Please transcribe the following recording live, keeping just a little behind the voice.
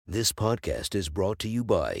This podcast is brought to you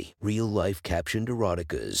by Real Life Captioned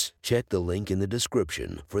Eroticas. Check the link in the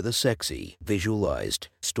description for the sexy, visualized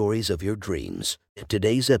stories of your dreams.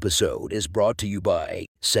 Today's episode is brought to you by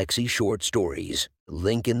Sexy Short Stories.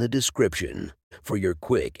 Link in the description for your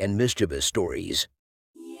quick and mischievous stories.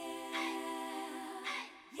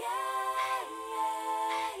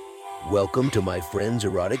 Welcome to my friend's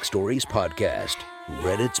Erotic Stories podcast,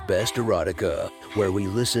 Reddit's Best Erotica, where we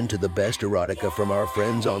listen to the best erotica from our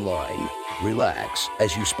friends online. Relax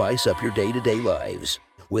as you spice up your day-to-day lives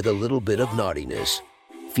with a little bit of naughtiness.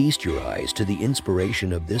 Feast your eyes to the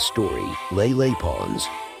inspiration of this story, Lele Pons.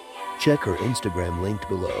 Check her Instagram linked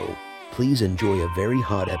below. Please enjoy a very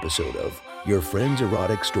hot episode of Your Friend's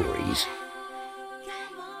Erotic Stories.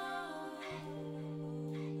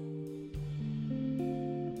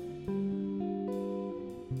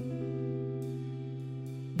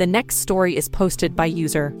 The next story is posted by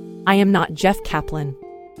user I am not Jeff Kaplan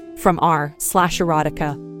from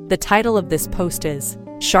r/erotica. The title of this post is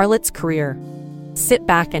Charlotte's Career. Sit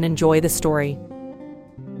back and enjoy the story.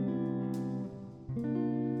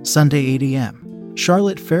 Sunday 8 a.m.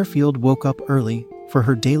 Charlotte Fairfield woke up early for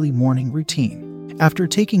her daily morning routine. After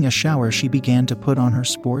taking a shower, she began to put on her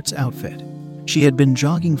sports outfit. She had been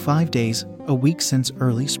jogging 5 days a week since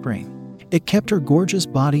early spring. It kept her gorgeous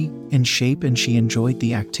body in shape and she enjoyed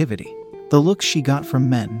the activity. The looks she got from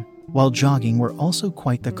men while jogging were also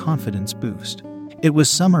quite the confidence boost. It was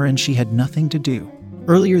summer and she had nothing to do.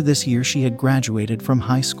 Earlier this year she had graduated from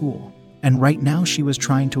high school, and right now she was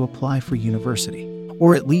trying to apply for university.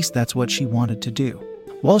 Or at least that's what she wanted to do.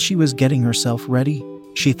 While she was getting herself ready,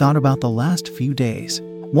 she thought about the last few days.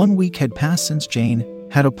 1 week had passed since Jane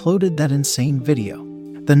had uploaded that insane video.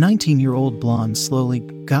 The 19-year-old blonde slowly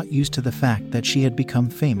got used to the fact that she had become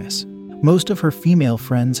famous. Most of her female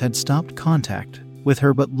friends had stopped contact with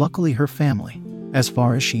her, but luckily her family, as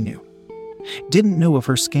far as she knew, didn't know of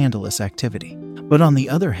her scandalous activity. But on the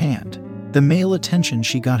other hand, the male attention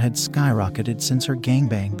she got had skyrocketed since her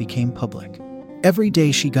gangbang became public. Every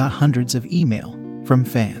day she got hundreds of email from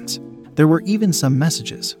fans. There were even some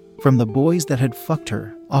messages from the boys that had fucked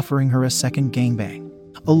her, offering her a second gangbang.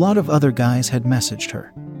 A lot of other guys had messaged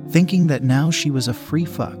her, thinking that now she was a free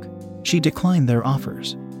fuck. She declined their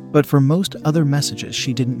offers, but for most other messages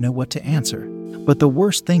she didn't know what to answer. But the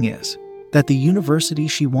worst thing is that the university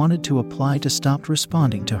she wanted to apply to stopped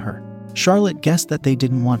responding to her. Charlotte guessed that they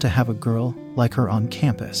didn't want to have a girl like her on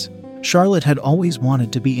campus. Charlotte had always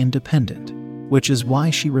wanted to be independent, which is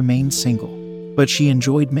why she remained single. But she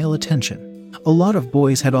enjoyed male attention. A lot of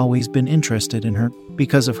boys had always been interested in her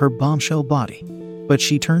because of her bombshell body, but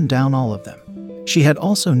she turned down all of them. She had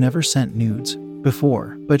also never sent nudes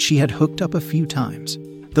before, but she had hooked up a few times.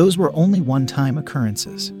 Those were only one-time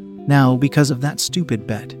occurrences. Now, because of that stupid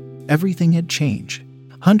bet, everything had changed.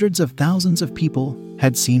 Hundreds of thousands of people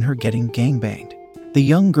had seen her getting gangbanged. The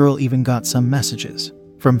young girl even got some messages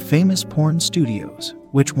from famous porn studios,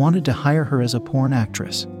 which wanted to hire her as a porn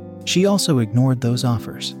actress. She also ignored those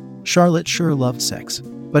offers. Charlotte sure loved sex,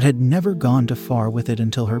 but had never gone too far with it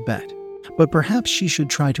until her bet. But perhaps she should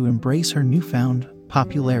try to embrace her newfound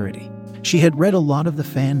popularity. She had read a lot of the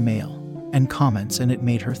fan mail and comments, and it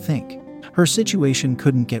made her think her situation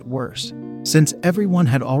couldn't get worse, since everyone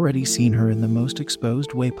had already seen her in the most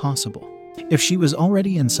exposed way possible. If she was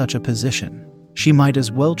already in such a position, she might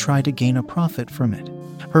as well try to gain a profit from it.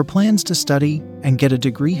 Her plans to study and get a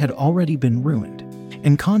degree had already been ruined.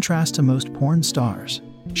 In contrast to most porn stars,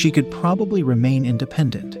 she could probably remain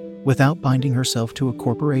independent without binding herself to a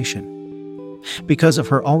corporation. Because of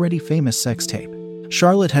her already famous sex tape,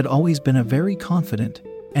 Charlotte had always been a very confident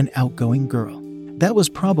and outgoing girl. That was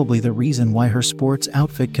probably the reason why her sports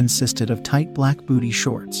outfit consisted of tight black booty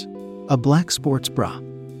shorts, a black sports bra,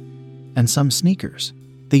 and some sneakers.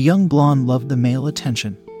 The young blonde loved the male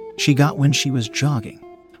attention she got when she was jogging.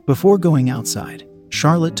 Before going outside,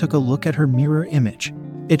 Charlotte took a look at her mirror image.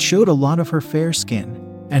 It showed a lot of her fair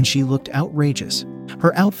skin, and she looked outrageous.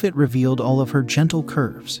 Her outfit revealed all of her gentle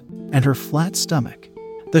curves and her flat stomach.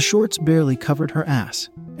 The shorts barely covered her ass,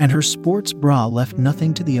 and her sports bra left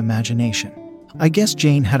nothing to the imagination. I guess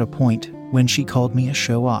Jane had a point when she called me a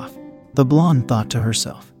show-off, the blonde thought to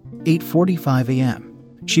herself. 8:45 a.m.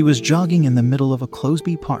 She was jogging in the middle of a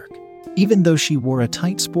Closeby Park. Even though she wore a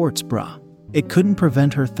tight sports bra, it couldn't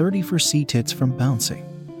prevent her 34C tits from bouncing.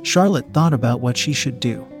 Charlotte thought about what she should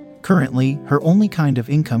do. Currently, her only kind of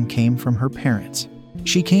income came from her parents.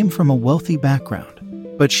 She came from a wealthy background,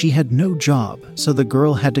 but she had no job, so the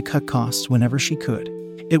girl had to cut costs whenever she could.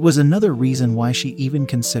 It was another reason why she even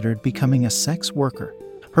considered becoming a sex worker.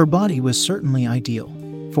 Her body was certainly ideal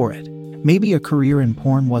for it. Maybe a career in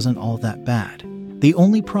porn wasn't all that bad. The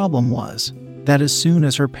only problem was that as soon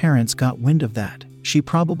as her parents got wind of that, she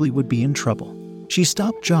probably would be in trouble. She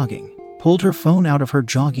stopped jogging, pulled her phone out of her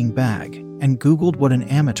jogging bag, and Googled what an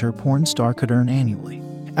amateur porn star could earn annually.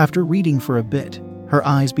 After reading for a bit, her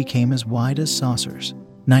eyes became as wide as saucers.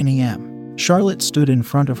 9 a.m. Charlotte stood in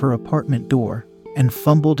front of her apartment door and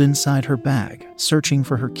fumbled inside her bag, searching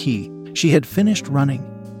for her key. She had finished running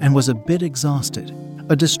and was a bit exhausted.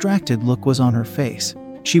 A distracted look was on her face.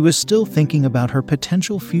 She was still thinking about her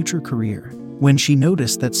potential future career when she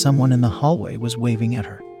noticed that someone in the hallway was waving at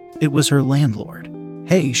her. It was her landlord.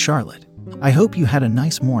 "Hey, Charlotte. I hope you had a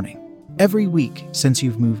nice morning. Every week since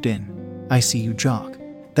you've moved in, I see you jog.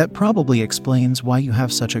 That probably explains why you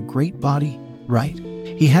have such a great body, right?"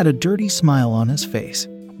 He had a dirty smile on his face.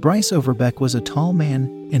 Bryce Overbeck was a tall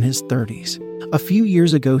man in his 30s. A few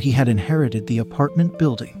years ago, he had inherited the apartment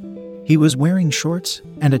building. He was wearing shorts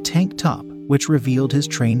and a tank top, which revealed his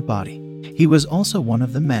trained body. He was also one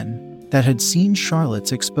of the men that had seen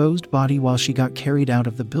Charlotte's exposed body while she got carried out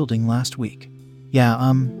of the building last week.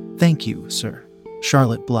 "Yeah, thank you, sir."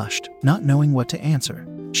 Charlotte blushed, not knowing what to answer.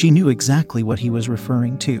 She knew exactly what he was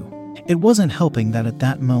referring to. It wasn't helping that at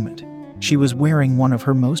that moment, she was wearing one of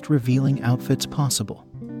her most revealing outfits possible.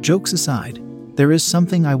 "Jokes aside, there is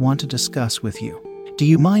something I want to discuss with you. Do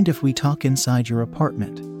you mind if we talk inside your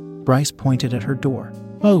apartment?" Bryce pointed at her door.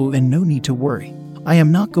 "Oh, and no need to worry. I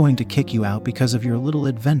am not going to kick you out because of your little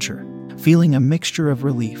adventure." Feeling a mixture of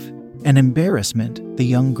relief and embarrassment, the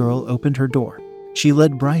young girl opened her door. She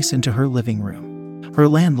led Bryce into her living room. Her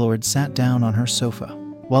landlord sat down on her sofa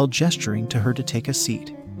while gesturing to her to take a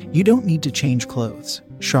seat. "You don't need to change clothes,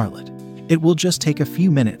 Charlotte. It will just take a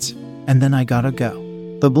few minutes, and then I gotta go."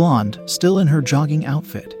 The blonde, still in her jogging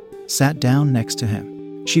outfit, sat down next to him.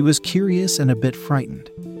 She was curious and a bit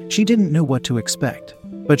frightened. She didn't know what to expect,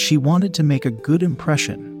 but she wanted to make a good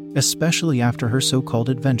impression, especially after her so-called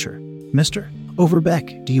adventure. "Mr.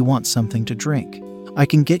 Overbeck, do you want something to drink? I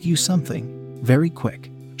can get you something, very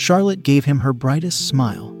quick." Charlotte gave him her brightest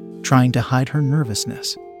smile, trying to hide her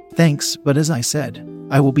nervousness. "Thanks, but as I said,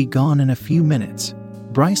 I will be gone in a few minutes."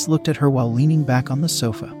 Bryce looked at her while leaning back on the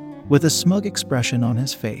sofa. With a smug expression on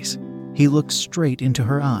his face, he looked straight into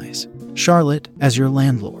her eyes. "Charlotte, as your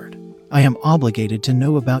landlord, I am obligated to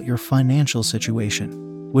know about your financial situation,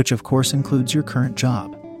 which of course includes your current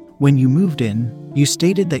job. When you moved in, you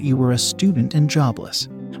stated that you were a student and jobless,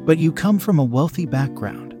 but you come from a wealthy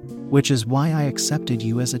background, which is why I accepted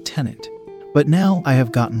you as a tenant. But now I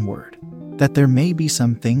have gotten word that there may be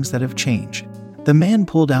some things that have changed." The man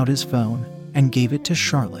pulled out his phone and gave it to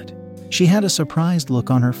Charlotte. She had a surprised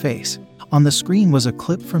look on her face. On the screen was a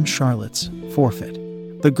clip from Charlotte's forfeit.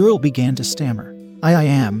 The girl began to stammer. I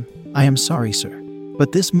am sorry, sir,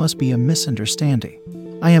 but this must be a misunderstanding.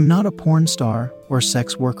 I am not a porn star or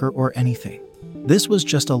sex worker or anything. This was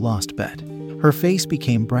just a lost bet." Her face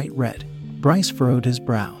became bright red. Bryce furrowed his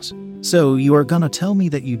brows. "So you are gonna tell me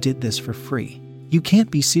that you did this for free? You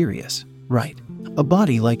can't be serious, right? A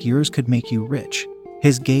body like yours could make you rich."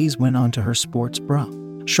 His gaze went onto her sports bra.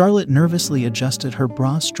 Charlotte nervously adjusted her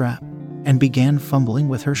bra strap and began fumbling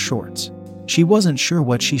with her shorts. She wasn't sure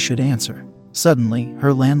what she should answer. Suddenly,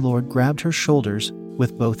 her landlord grabbed her shoulders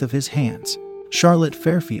with both of his hands. "Charlotte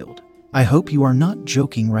Fairfield, I hope you are not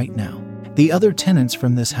joking right now. The other tenants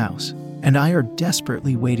from this house and I are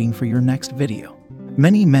desperately waiting for your next video.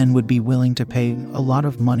 Many men would be willing to pay a lot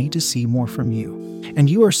of money to see more from you, and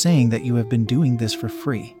you are saying that you have been doing this for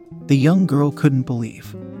free." The young girl couldn't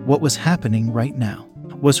believe what was happening right now.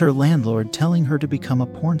 Was her landlord telling her to become a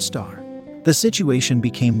porn star? The situation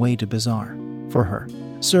became way too bizarre for her.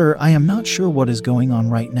 "Sir, I am not sure what is going on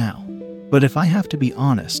right now, but if I have to be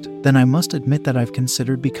honest, then I must admit that I've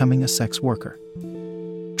considered becoming a sex worker."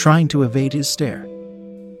 Trying to evade his stare,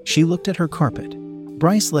 she looked at her carpet.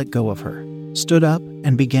 Bryce let go of her, stood up,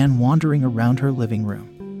 and began wandering around her living room.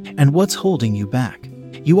 "And what's holding you back?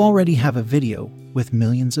 You already have a video with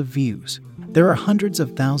millions of views. There are hundreds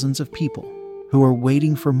of thousands of people who are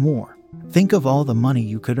waiting for more. Think of all the money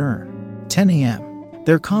you could earn." 10 a.m.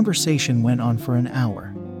 Their conversation went on for an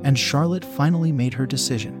hour, and Charlotte finally made her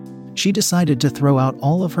decision. She decided to throw out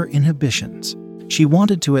all of her inhibitions. She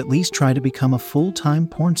wanted to at least try to become a full-time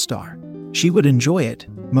porn star. She would enjoy it,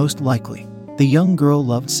 most likely. The young girl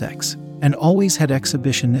loved sex and always had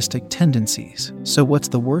exhibitionistic tendencies, so what's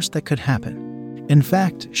the worst that could happen? In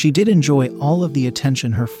fact, she did enjoy all of the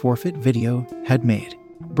attention her forfeit video had made.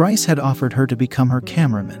 Bryce had offered her to become her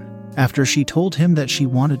cameraman after she told him that she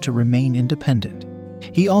wanted to remain independent.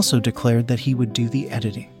 He also declared that he would do the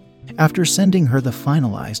editing. After sending her the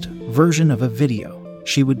finalized version of a video,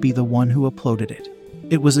 she would be the one who uploaded it.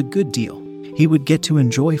 It was a good deal. He would get to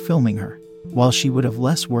enjoy filming her. while she would have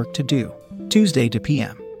less work to do. Tuesday 2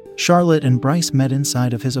 p.m. Charlotte and Bryce met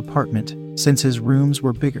inside of his apartment. Since his rooms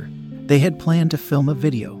were bigger, they had planned to film a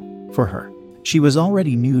video for her. She was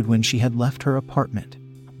already nude when she had left her apartment.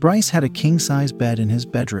 Bryce had a king-size bed in his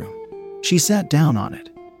bedroom. She sat down on it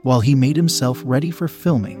while he made himself ready for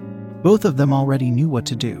filming. Both of them already knew what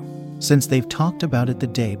to do, since they've talked about it the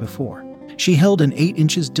day before. She held an 8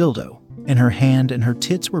 inches dildo in her hand and her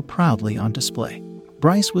tits were proudly on display.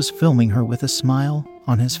 Bryce was filming her with a smile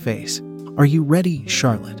on his face. "Are you ready,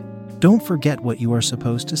 Charlotte? Don't forget what you are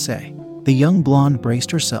supposed to say." The young blonde braced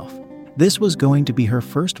herself. This was going to be her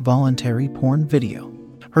first voluntary porn video.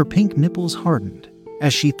 Her pink nipples hardened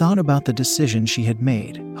as she thought about the decision she had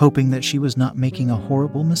made, hoping that she was not making a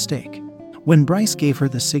horrible mistake. When Bryce gave her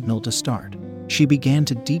the signal to start, she began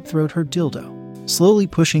to deep-throat her dildo, slowly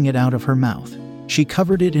pushing it out of her mouth. She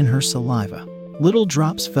covered it in her saliva. Little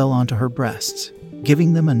drops fell onto her breasts,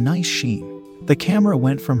 giving them a nice sheen. The camera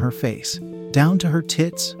went from her face down to her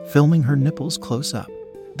tits, filming her nipples close up.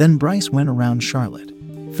 Then Bryce went around Charlotte,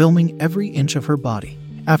 filming every inch of her body.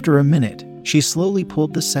 After a minute, she slowly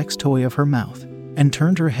pulled the sex toy of her mouth and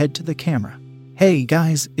turned her head to the camera. "Hey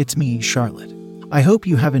guys, it's me, Charlotte. I hope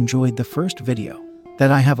you have enjoyed the first video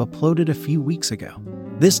that I have uploaded a few weeks ago.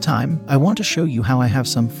 This time, I want to show you how I have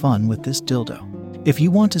some fun with this dildo. If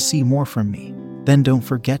you want to see more from me, then don't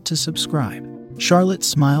forget to subscribe." Charlotte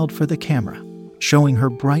smiled for the camera, showing her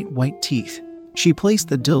bright white teeth. She placed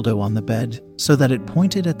the dildo on the bed so that it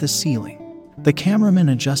pointed at the ceiling. The cameraman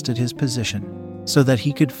adjusted his position so that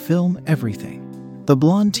he could film everything. The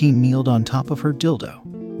blonde teen kneeled on top of her dildo,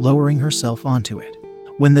 lowering herself onto it.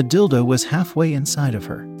 When the dildo was halfway inside of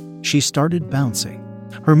her, she started bouncing.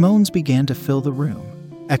 Her moans began to fill the room,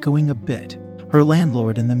 echoing a bit. Her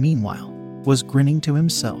landlord, in the meanwhile, was grinning to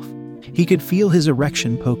himself. He could feel his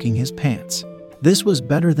erection poking his pants. This was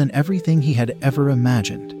better than everything he had ever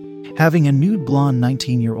imagined. Having a nude blonde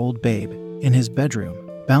 19-year-old babe in his bedroom,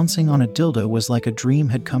 bouncing on a dildo was like a dream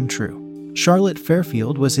had come true. Charlotte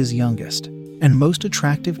Fairfield was his youngest and most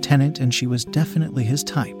attractive tenant, and she was definitely his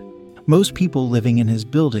type. Most people living in his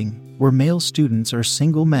building were male students or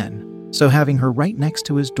single men, so having her right next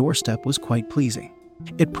to his doorstep was quite pleasing.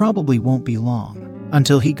 It probably won't be long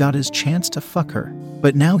until he got his chance to fuck her,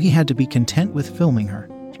 but now he had to be content with filming her.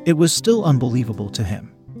 It was still unbelievable to him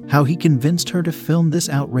how he convinced her to film this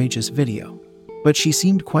outrageous video, but she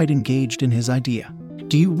seemed quite engaged in his idea.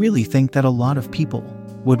 "Do you really think that a lot of people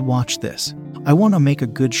would watch this? I want to make a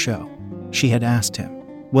good show," she had asked him.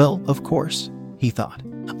 Well, of course, he thought.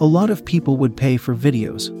 A lot of people would pay for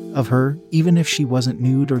videos of her, even if she wasn't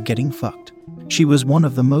nude or getting fucked. She was one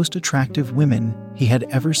of the most attractive women he had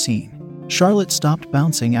ever seen. Charlotte stopped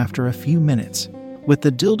bouncing after a few minutes. With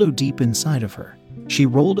the dildo deep inside of her, she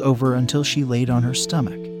rolled over until she laid on her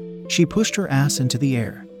stomach. She pushed her ass into the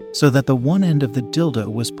air so that the one end of the dildo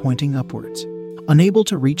was pointing upwards. Unable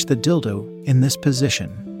to reach the dildo in this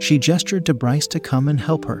position, she gestured to Bryce to come and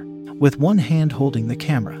help her, with one hand holding the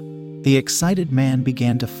camera. The excited man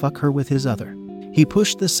began to fuck her with his other. He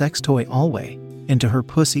pushed the sex toy all the way into her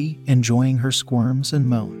pussy, enjoying her squirms and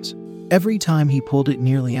moans. Every time he pulled it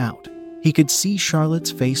nearly out, he could see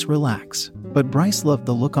Charlotte's face relax, but Bryce loved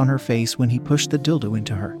the look on her face when he pushed the dildo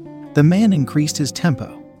into her. The man increased his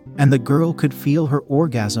tempo, and the girl could feel her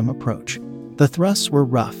orgasm approach. The thrusts were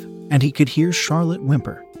rough, and he could hear Charlotte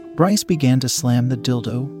whimper. Bryce began to slam the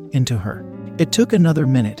dildo into her. It took another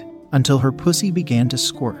minute until her pussy began to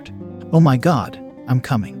squirt. "Oh my God, I'm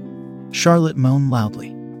coming," Charlotte moaned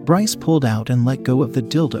loudly. Bryce pulled out and let go of the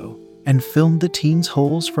dildo and filmed the teen's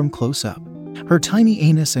holes from close up. Her tiny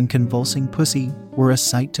anus and convulsing pussy were a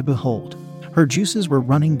sight to behold. Her juices were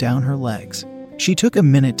running down her legs. She took a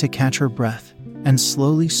minute to catch her breath and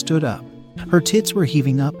slowly stood up. Her tits were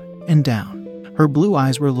heaving up and down. Her blue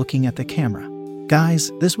eyes were looking at the camera.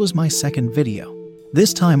 "Guys, this was my second video.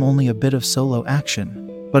 This time only a bit of solo action,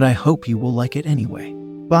 but I hope you will like it anyway.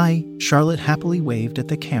 Bye." Charlotte happily waved at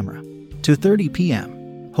the camera. 2:30 p.m.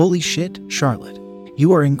 "Holy shit, Charlotte.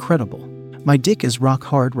 You are incredible. My dick is rock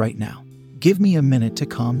hard right now. Give me a minute to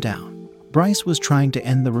calm down." Bryce was trying to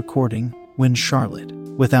end the recording when Charlotte,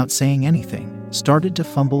 without saying anything, started to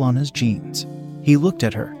fumble on his jeans. He looked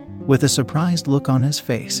at her with a surprised look on his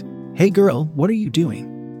face. "Hey girl, what are you doing?"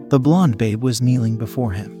 The blonde babe was kneeling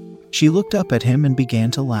before him. She looked up at him and began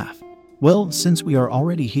to laugh. "Well, since we are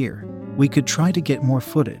already here, we could try to get more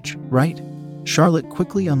footage, right?" Charlotte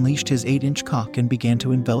quickly unleashed his 8-inch cock and began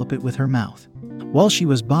to envelop it with her mouth. While she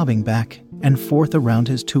was bobbing back and forth around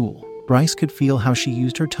his tool, Bryce could feel how she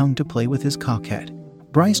used her tongue to play with his cockhead.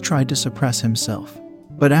 Bryce tried to suppress himself,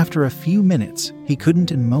 but after a few minutes, he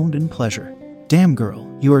couldn't and moaned in pleasure. "Damn girl,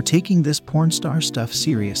 you are taking this porn star stuff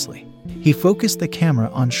seriously." He focused the camera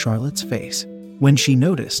on Charlotte's face. When she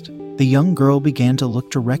noticed, the young girl began to look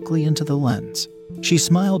directly into the lens. She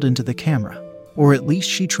smiled into the camera, or at least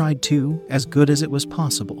she tried to, as good as it was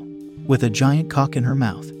possible, with a giant cock in her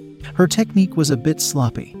mouth. Her technique was a bit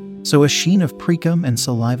sloppy, so a sheen of precum and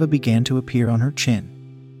saliva began to appear on her chin.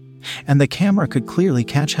 And the camera could clearly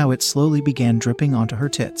catch how it slowly began dripping onto her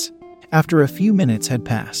tits. After a few minutes had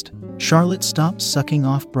passed, Charlotte stopped sucking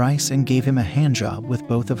off Bryce and gave him a handjob with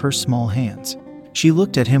both of her small hands. She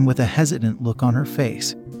looked at him with a hesitant look on her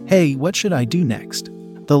face. "Hey, what should I do next?"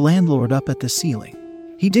 The landlord up at the ceiling.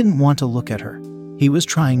 He didn't want to look at her. He was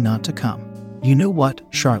trying not to come. "You know what,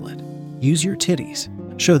 Charlotte? Use your titties.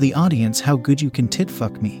 Show the audience how good you can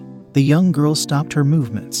tit-fuck me." The young girl stopped her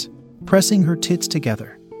movements. Pressing her tits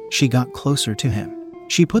together, she got closer to him.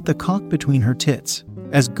 She put the cock between her tits,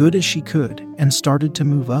 as good as she could, and started to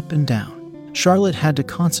move up and down. Charlotte had to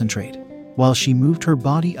concentrate while she moved her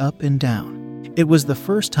body up and down. It was the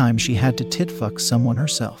first time she had to tit-fuck someone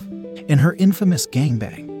herself. In her infamous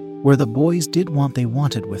gangbang, where the boys did what they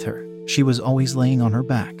wanted with her, she was always laying on her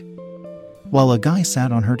back, while a guy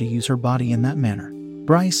sat on her to use her body in that manner.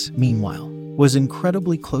 Bryce, meanwhile, was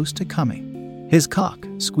incredibly close to coming. His cock,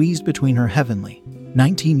 squeezed between her heavenly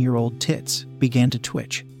 19-year-old tits, began to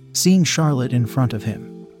twitch. Seeing Charlotte in front of him,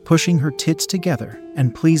 pushing her tits together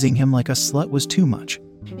and pleasing him like a slut was too much.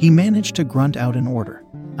 He managed to grunt out an order.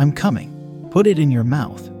 "I'm coming. Put it in your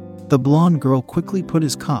mouth." The blonde girl quickly put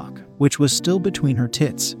his cock, which was still between her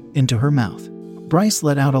tits, into her mouth. Bryce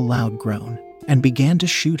let out a loud groan and began to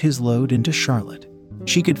shoot his load into Charlotte.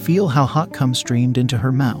 She could feel how hot cum streamed into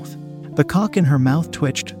her mouth. The cock in her mouth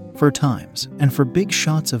twitched for times, and for big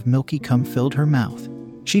shots of milky cum filled her mouth.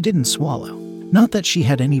 She didn't swallow. Not that she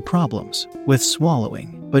had any problems with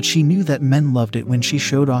swallowing, but she knew that men loved it when she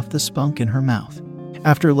showed off the spunk in her mouth.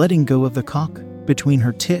 After letting go of the cock between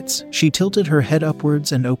her tits, she tilted her head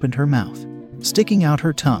upwards and opened her mouth. Sticking out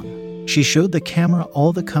her tongue, she showed the camera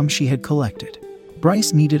all the cum she had collected.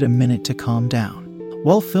 Bryce needed a minute to calm down.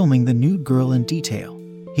 While filming the nude girl in detail,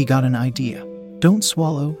 he got an idea. "Don't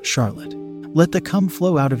swallow, Charlotte. Let the cum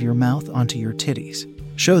flow out of your mouth onto your titties.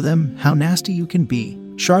 Show them how nasty you can be."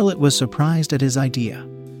 Charlotte was surprised at his idea,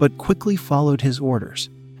 but quickly followed his orders.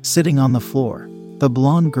 Sitting on the floor, the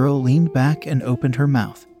blonde girl leaned back and opened her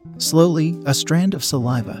mouth. Slowly, a strand of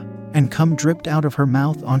saliva and cum dripped out of her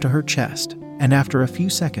mouth onto her chest, and after a few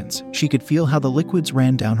seconds, she could feel how the liquids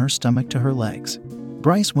ran down her stomach to her legs.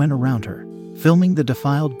 Bryce went around her, filming the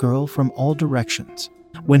defiled girl from all directions.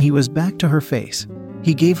 When he was back to her face,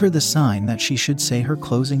 he gave her the sign that she should say her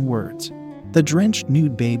closing words. The drenched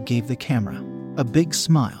nude babe gave the camera a big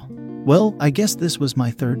smile. "Well, I guess this was my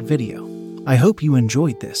third video. I hope you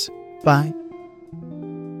enjoyed this. Bye."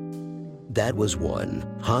 That was one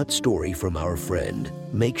hot story from our friend.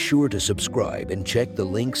 Make sure to subscribe and check the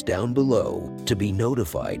links down below to be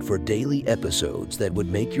notified for daily episodes that would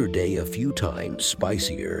make your day a few times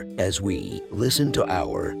spicier as we listen to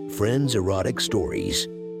our friends' erotic stories.